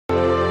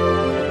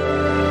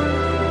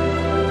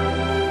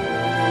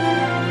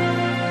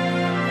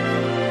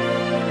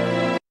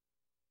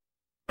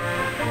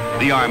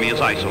The Army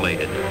is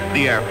isolated,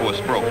 the Air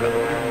Force broken,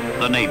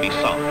 the Navy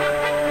sunk.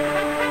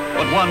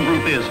 But one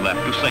group is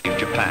left to save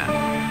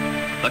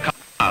Japan, the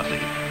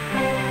Kamikaze.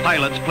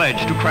 Pilots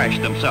pledged to crash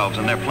themselves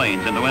and their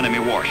planes into enemy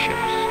warships.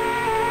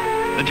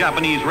 The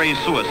Japanese raise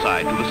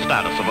suicide to the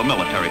status of a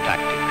military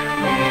tactic.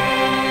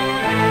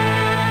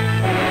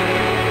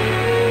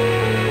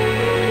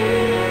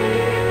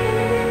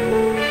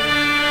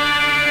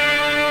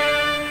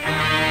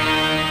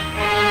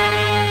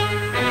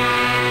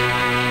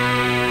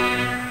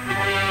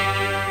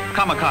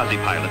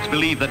 Kamikaze pilots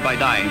believe that by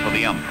dying for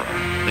the Emperor,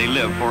 they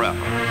live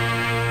forever.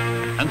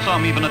 And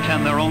some even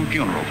attend their own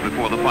funerals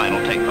before the final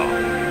takeoff.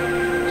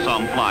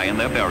 Some fly in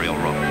their burial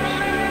robes.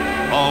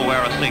 All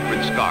wear a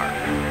sacred scarf,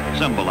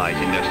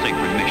 symbolizing their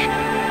sacred mission.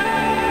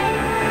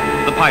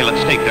 The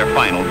pilots take their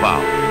final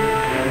vow.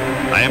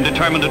 I am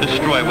determined to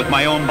destroy with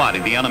my own body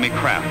the enemy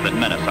craft that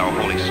menace our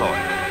holy soil.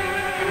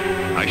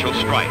 I shall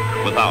strike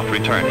without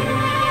returning.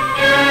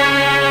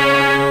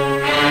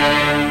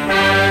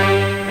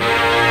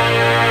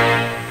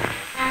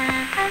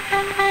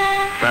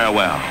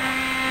 Farewell.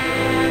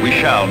 We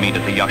shall meet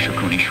at the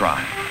Yashikuni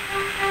Shrine.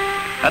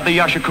 At the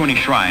Yashikuni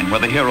Shrine, where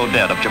the hero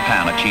dead of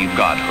Japan achieved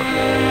godhood.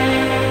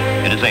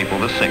 It is April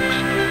the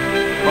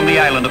 6th. From the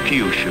island of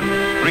Kyushu,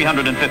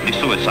 350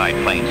 suicide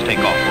planes take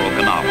off for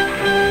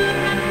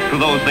Okinawa. To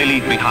those they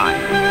leave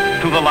behind,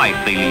 to the life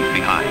they leave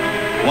behind,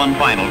 one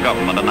final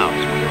government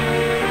announcement.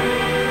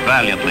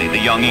 Valiantly, the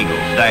young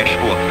eagles dash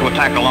forth to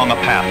attack along a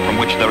path from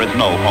which there is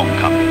no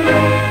homecoming.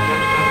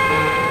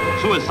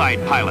 Suicide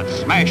pilots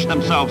smash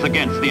themselves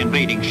against the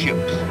invading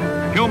ships.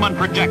 Human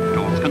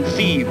projectiles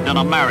conceived in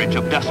a marriage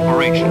of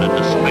desperation and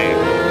despair.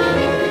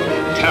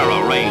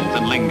 Terror reigns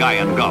in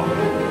Lingayen Gulf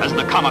as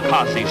the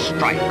Kamikazes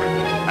strike,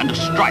 and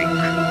strike,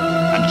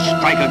 and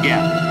strike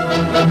again.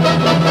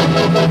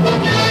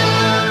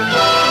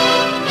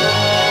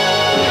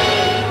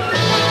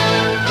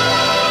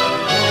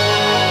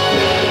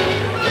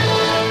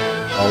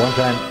 One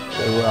time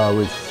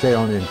we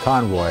sailing in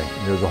convoy,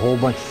 and there was a whole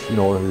bunch,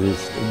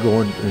 this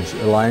going in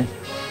a line.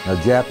 A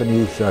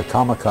Japanese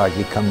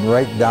kamikaze come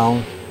right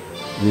down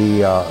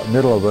the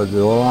middle of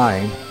the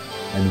line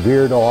and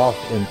veered off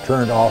and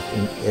turned off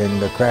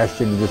and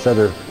crashed into this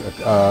other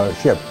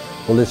ship.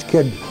 Well, this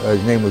kid,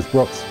 his name was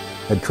Brooks,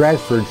 had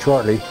transferred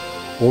shortly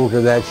over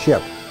to that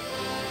ship.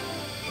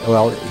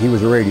 Well, he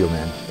was a radio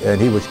man, and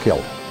he was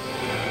killed.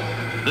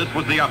 This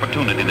was the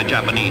opportunity the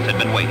Japanese had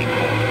been waiting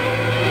for.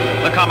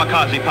 The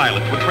kamikaze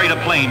pilots would trade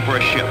a plane for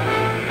a ship,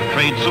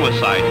 trade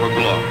suicide for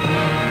glory.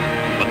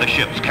 But the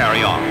ships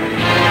carry on.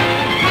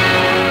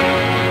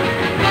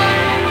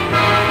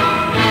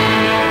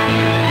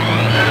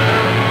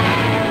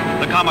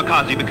 The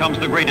kamikaze becomes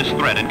the greatest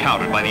threat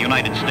encountered by the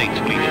United States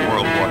fleet in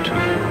World War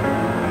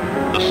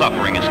II. The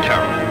suffering is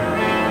terrible,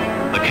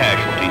 the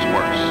casualties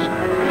worse.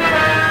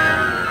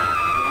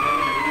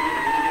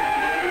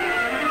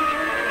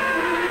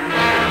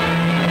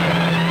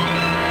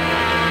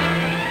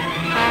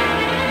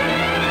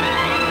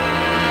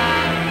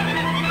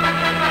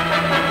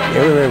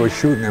 Everybody was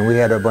shooting, and we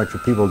had a bunch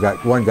of people.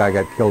 One guy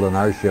got killed on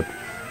our ship,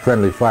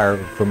 friendly fire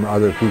from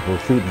other people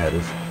shooting at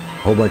us.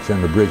 A whole bunch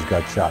on the bridge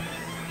got shot.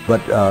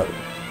 But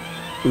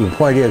the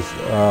point is,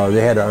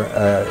 they had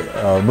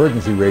an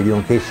emergency radio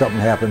in case something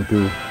happened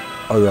to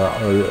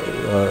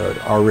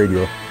our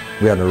radio.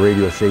 We had a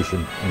radio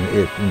station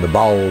in the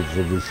bowels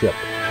of the ship.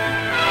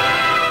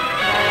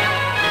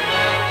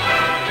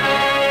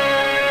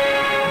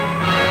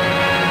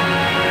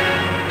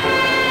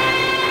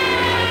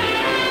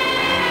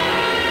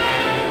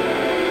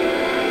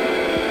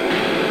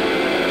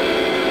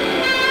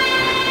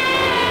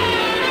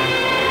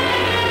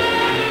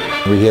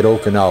 We hit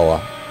Okinawa,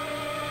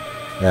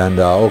 and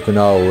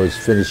Okinawa was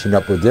finishing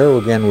up with there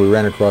again. We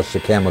ran across the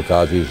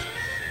kamikazes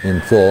in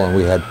full, and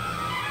we had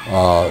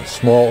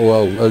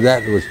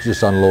that was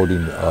just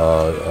unloading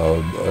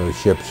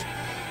ships.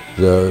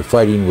 The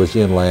fighting was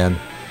inland.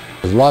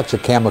 There's lots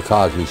of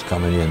kamikazes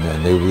coming in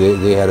then.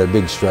 They had a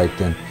big strike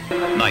then.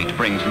 Night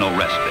brings no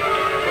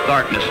respite,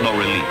 darkness no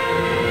relief.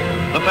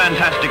 The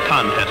fantastic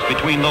contest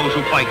between those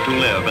who fight to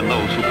live and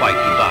those who fight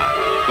to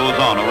die goes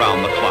on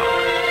around the clock.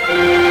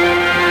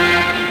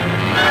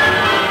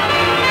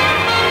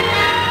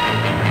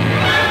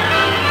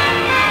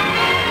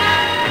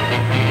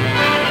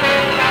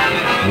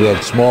 We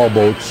had small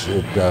boats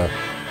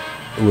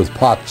with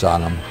pots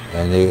on them,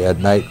 and at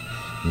night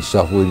and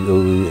stuff,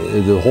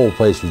 the whole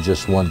place was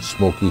just one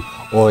smoky,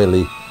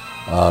 oily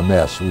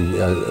mess. We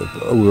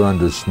were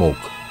under smoke.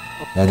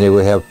 And they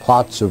would have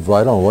pots of,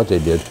 I don't know what they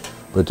did,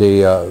 but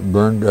they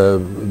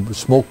burned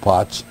smoke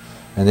pots,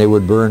 and they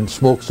would burn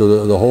smoke,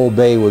 so the whole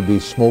bay would be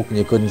smoke and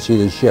you couldn't see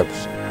the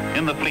ships.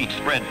 In the fleet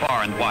spread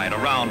far and wide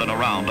around and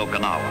around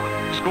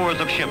Okinawa, scores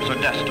of ships are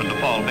destined to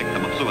fall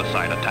victim of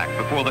suicide attack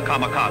before the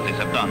kamikazes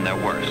have done their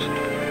worst.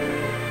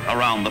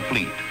 Around the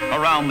fleet,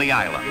 around the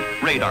island,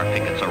 radar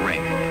pickets are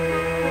ringed.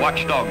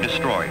 Watchdog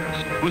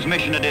destroyers, whose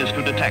mission it is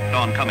to detect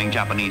oncoming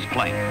Japanese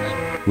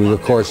planes. We,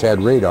 of course,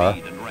 had radar,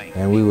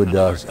 and we would,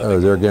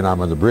 there again,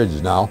 I'm on the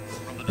bridge now,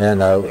 and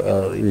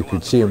you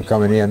could see them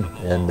coming in,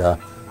 and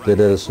they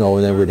let us know,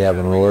 and then we'd have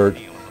an alert,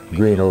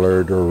 green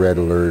alert or red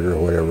alert or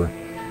whatever,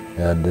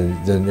 and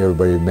then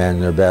everybody would man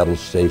their battle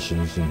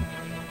stations and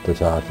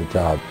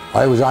ta-ta.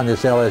 I was on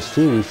this LST.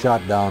 We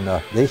shot down,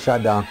 they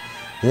shot down,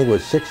 I think it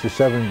was 6 or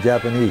 7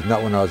 Japanese,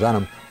 not when I was on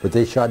them, but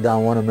they shot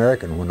down 1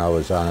 American when I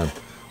was on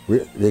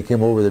them. They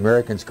came over, the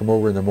Americans come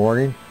over in the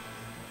morning.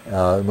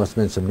 It must have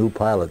been some new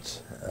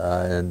pilots,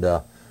 and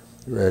at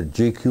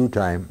GQ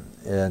time,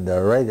 and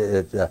right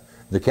at,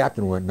 the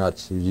captain went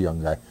nuts. He was a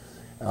young guy.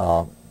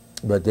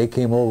 But they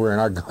came over,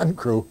 and our gun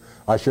crew,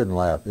 I shouldn't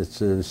laugh,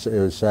 it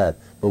was sad,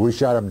 but we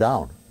shot them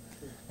down.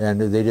 And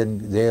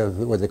they have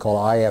what they call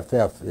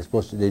IFF.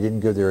 They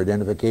didn't give their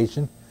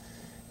identification,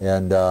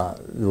 and there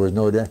was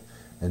no,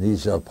 and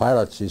these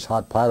pilots, these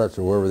hot pilots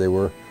or wherever they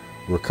were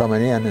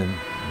coming in, and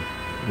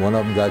one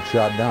of them got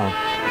shot down.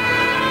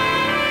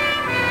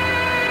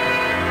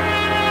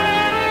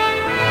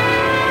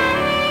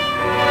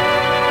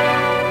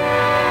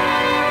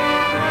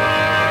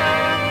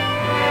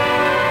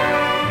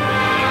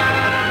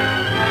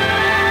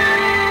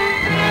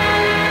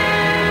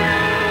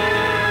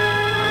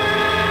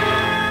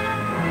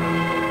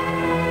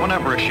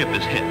 Whenever a ship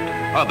is hit,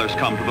 others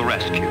come to the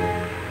rescue.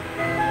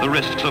 The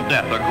risks of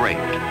death are great,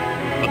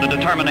 but the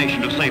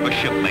determination to save a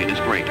shipmate is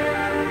greater.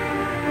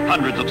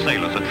 Hundreds of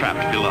sailors are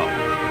trapped below.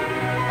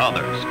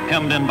 Others,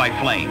 hemmed in by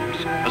flames,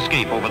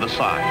 escape over the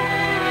side.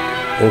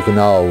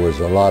 Okinawa was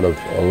a lot of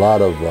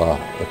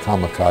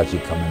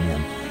kamikaze coming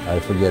in. I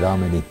forget how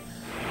many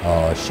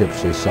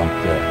ships they sunk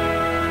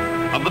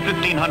there. Of the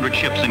 1,500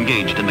 ships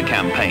engaged in the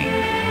campaign,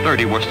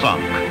 30 were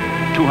sunk,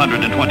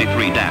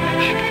 223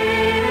 damaged.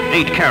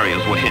 8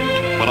 carriers were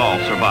hit, but all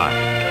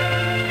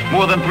survived.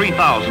 More than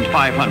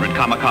 3,500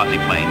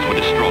 kamikaze planes were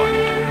destroyed.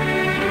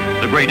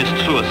 The greatest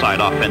suicide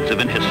offensive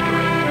in history,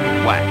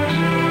 waxed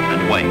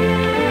and waned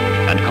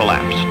and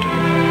collapsed.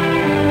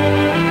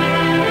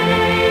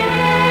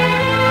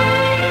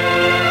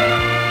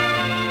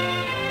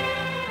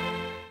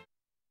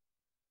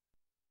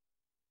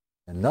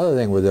 Another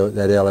thing with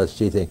that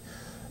LST thing,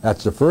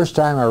 that's the first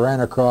time I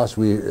ran across,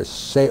 we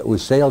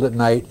sailed at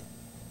night,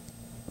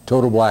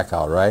 total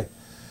blackout, right?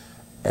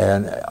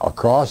 And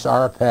across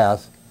our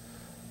path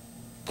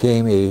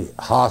came a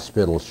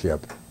hospital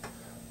ship.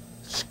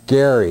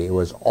 Scary. It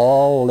was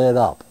all lit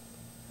up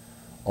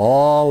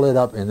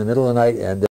in the middle of the night, and